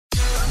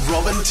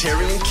Robin,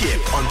 Terry and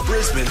Kip on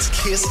Brisbane's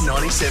Kiss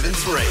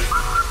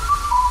 97.3.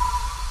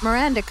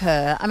 Miranda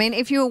Kerr, I mean,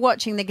 if you were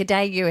watching the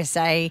G'day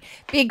USA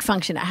big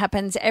function, it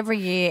happens every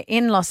year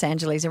in Los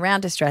Angeles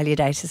around Australia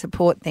Day to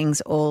support things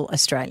all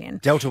Australian.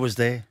 Delta was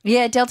there.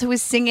 Yeah, Delta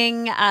was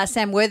singing.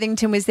 Sam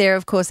Worthington was there.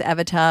 Of course,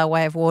 Avatar,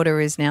 Way of Water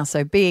is now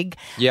so big.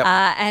 Yep.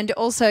 And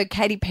also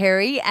Katy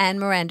Perry and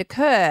Miranda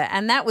Kerr.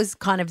 And that was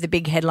kind of the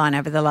big headline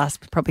over the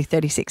last probably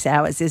 36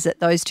 hours is that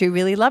those two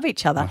really love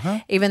each other,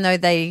 even though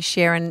they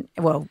share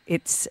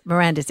it's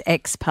Miranda's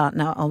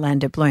ex-partner,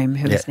 Orlando Bloom,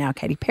 who is now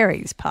Katy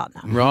Perry's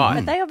partner. Right.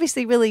 But they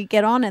obviously really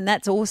get on and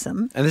that's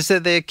awesome. And they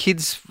said they're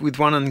kids with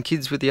one and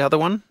kids with the other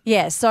one?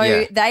 Yeah, so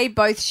Yeah. they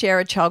both share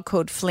a child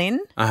called Flynn.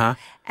 Uh-huh.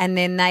 And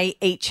then they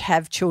each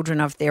have children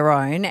of their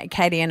own.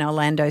 Katie and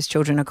Orlando's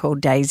children are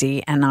called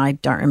Daisy, and I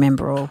don't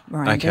remember all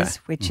Miranda's,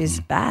 which is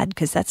bad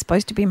because that's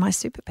supposed to be my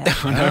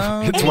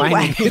superpower. It's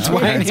waning. It's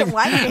waning. It's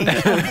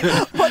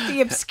waning. What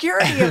the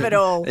obscurity of it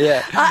all.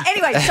 Yeah.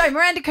 Anyway, so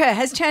Miranda Kerr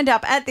has turned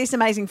up at this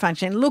amazing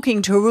function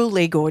looking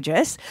truly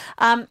gorgeous,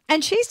 and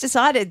she's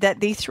decided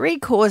that the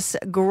three-course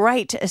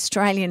great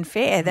Australian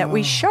fare that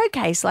we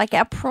showcase, like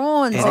our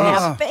prawns and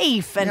our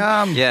beef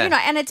and, Yeah. you know,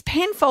 and it's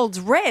Penfolds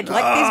Red,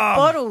 like these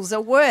bottles are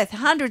worth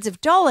hundreds of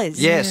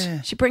dollars. Yes.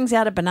 Yeah. She brings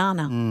out a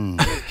banana.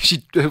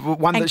 She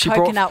one And that she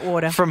coconut brought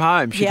water. from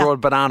home. She Yeah. brought a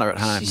banana at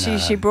home.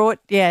 She brought,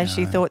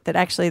 she thought that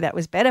actually that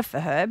was better for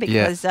her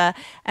because,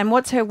 and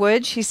what's her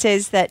word? She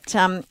says that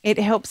it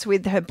helps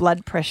with her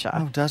blood pressure.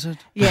 Oh, does it?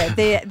 Yeah,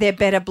 they're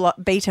better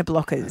beta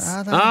blockers.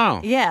 Are they?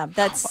 Oh. Yeah,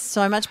 that's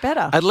so much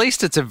better. At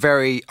least it's a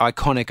very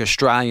iconic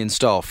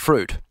Australian-style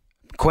fruit.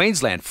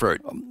 Queensland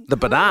fruit. The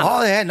banana.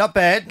 Oh, yeah, not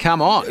bad.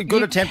 Come on.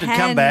 Good attempt at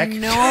comeback.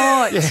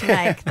 Cannot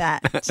make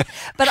that.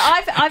 But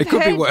I've It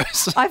could heard be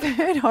worse. I've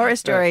heard horror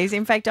stories.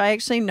 In fact, I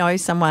actually know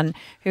someone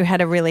who had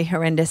a really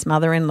horrendous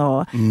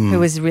mother-in-law who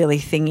was really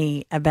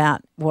thingy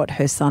about what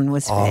her son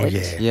was Oh, fed.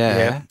 yeah.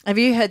 Yeah. Have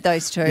you heard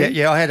those too?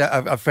 Yeah, I had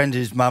a friend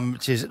whose mum,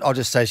 I'll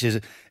just say she's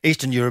an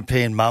Eastern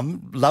European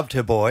mum, loved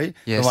her boy.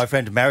 Yes. And my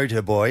friend married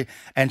her boy.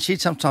 And she'd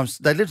sometimes,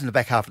 they lived in the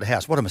back half of the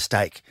house. What a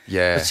mistake.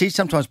 Yeah. But she'd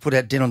sometimes put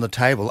out dinner on the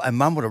table and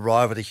mum would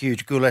arrive with a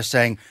huge goulash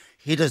saying,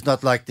 he does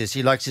not like this.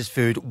 He likes his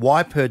food.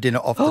 Wipe her dinner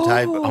off the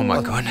table. Oh,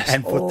 my goodness.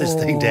 And put this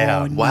thing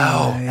down.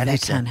 Wow. And that he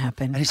said- can't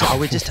happen. And he said,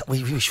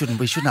 we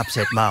shouldn't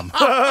upset mum.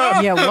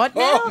 Yeah, what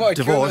now? my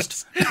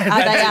Divorced. Are they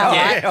are,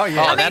 Yeah, right? oh,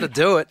 yeah. Oh, that'll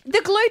do it. The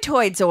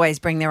Glutoids always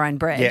bring their own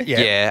bread.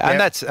 Yeah. And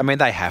that's, I mean,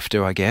 they have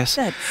to, I guess.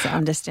 That's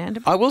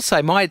understandable. I will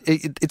say,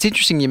 it's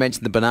interesting you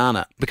mentioned the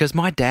banana because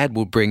my dad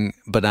will bring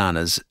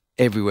bananas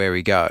everywhere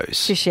he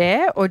goes To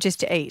share or just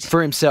to eat?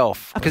 for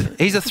himself because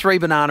he's a 3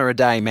 banana a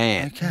day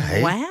man.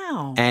 Okay.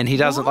 Wow. And he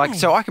doesn't Why? like,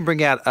 so I can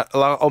bring out,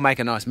 I'll make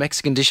a nice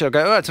Mexican dish. I'll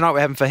go, tonight we're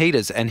having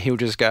fajitas. And he'll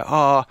just go,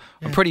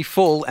 I'm pretty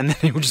full. And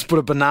then he'll just put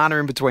a banana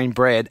in between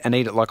bread and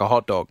eat it like a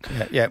hot dog.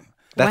 Yeah.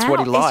 That's what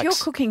he Is likes. your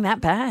cooking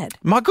that bad?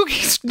 My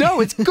cookies,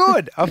 no, it's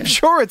good. I'm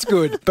sure it's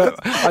good.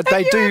 But they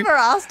Have you do. ever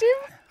asked him?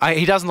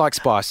 He doesn't like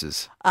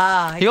spices.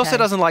 He also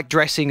doesn't like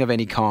dressing of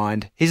any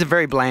kind. He's a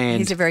very bland,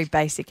 He's a very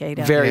basic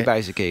eater. very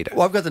basic eater.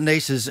 Well, I've got the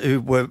nieces who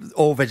were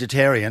all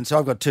vegetarian, so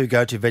I've got 2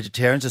 go-to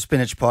vegetarians. The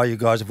spinach pie you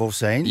guys have all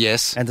seen.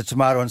 Yes. And the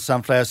tomato and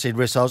sunflower seed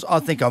rissoles. I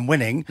think I'm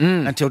winning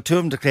until 2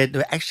 of them declared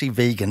they're actually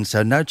vegan,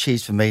 so no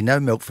cheese for me, no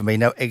milk for me,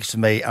 no eggs for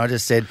me. And I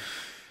just said,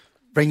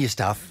 bring your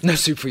stuff. No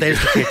soup for you. There's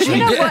the kitchen. You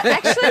know what?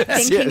 Actually,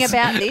 thinking yes.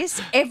 about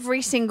this,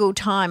 every single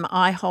time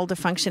I hold a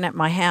function at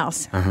my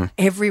house, Uh-huh.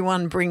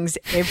 everyone brings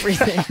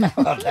everything.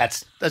 Oh,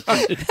 that's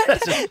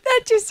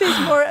That just says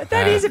more.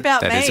 That is about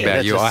that me. is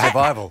about you. That's I-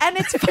 survival. And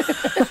it's,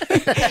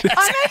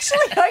 I'm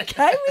actually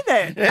okay with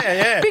it.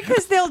 Yeah.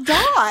 Because they'll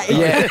die.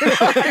 Yeah.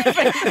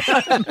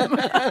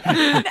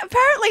 And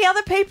apparently,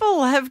 other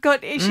people have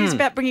got issues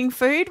about bringing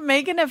food.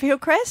 Megan of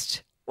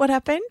Hillcrest, what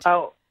happened?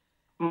 Oh,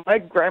 my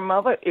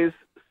grandmother is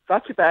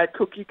such a bad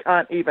cook, you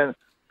can't even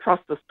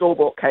trust the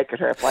store-bought cake at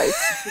her place.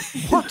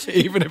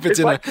 Even if it's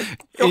in like,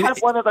 she'll have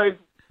one of those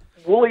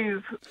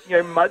Woolies,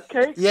 mud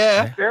cakes.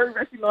 Yeah. Very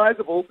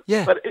recognisable.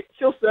 Yeah. But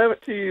she'll serve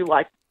it to you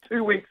like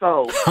 2 weeks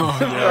old. Oh,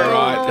 yeah,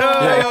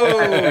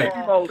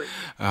 right. Moldy.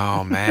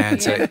 Oh, man.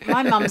 So,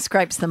 My mum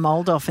scrapes the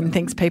mould off and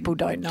thinks people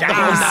don't know.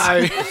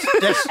 oh,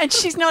 no. And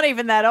she's not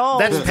even that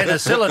old. That's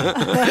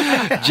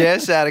penicillin.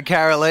 Jess out of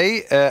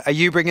Carolee, are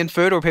you bringing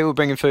food or are people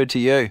bringing food to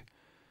you?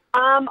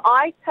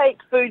 I take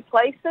food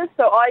places,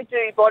 so I do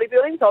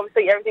bodybuilding. So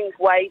obviously everything's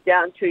weighed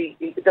down to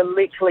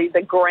literally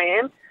the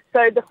gram.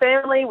 So the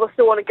family will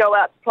still want to go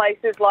out to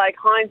places like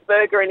Heinz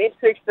Burger in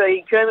Ipswich,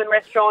 the German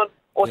restaurant,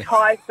 or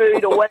Thai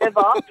food or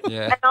whatever.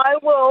 Yeah. And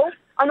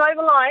I'm not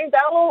even lying,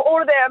 they'll all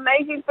order their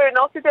amazing food and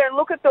I'll sit there and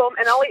look at them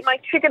and I'll eat my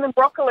chicken and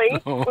broccoli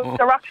with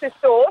sriracha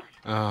sauce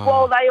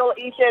while they all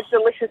eat their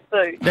delicious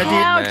food.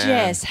 How, Man.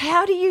 Jess?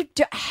 How do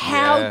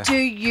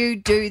you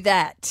do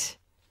that?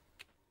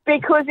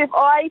 Because if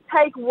I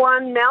take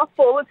one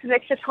mouthful, it's an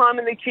extra time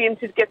in the gym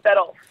to get that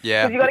off.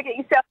 Yeah. Because you've got to get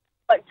yourself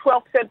like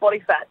 12%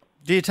 body fat.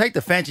 Do you take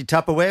the fancy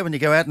Tupperware when you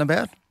go out and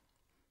about?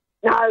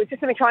 No, it's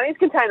just in a Chinese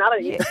container. I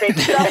don't use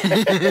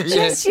it.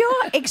 Just you're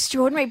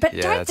extraordinary. But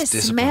Yeah, don't the it's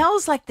discipline.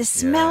 smells, like the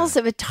smells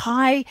of a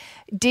Thai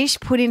dish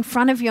put in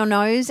front of your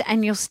nose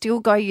and you'll still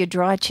go your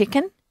dry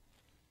chicken?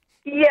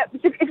 Yeah,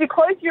 if you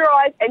close your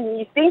eyes and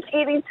you think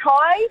eating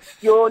Thai,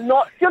 you're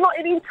not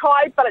eating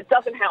Thai, but it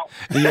doesn't help.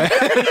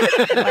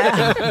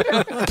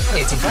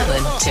 It's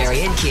Dylan,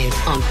 Terry and Kid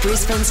on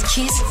Brisbane's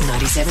Kiss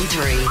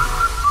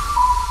 97.3.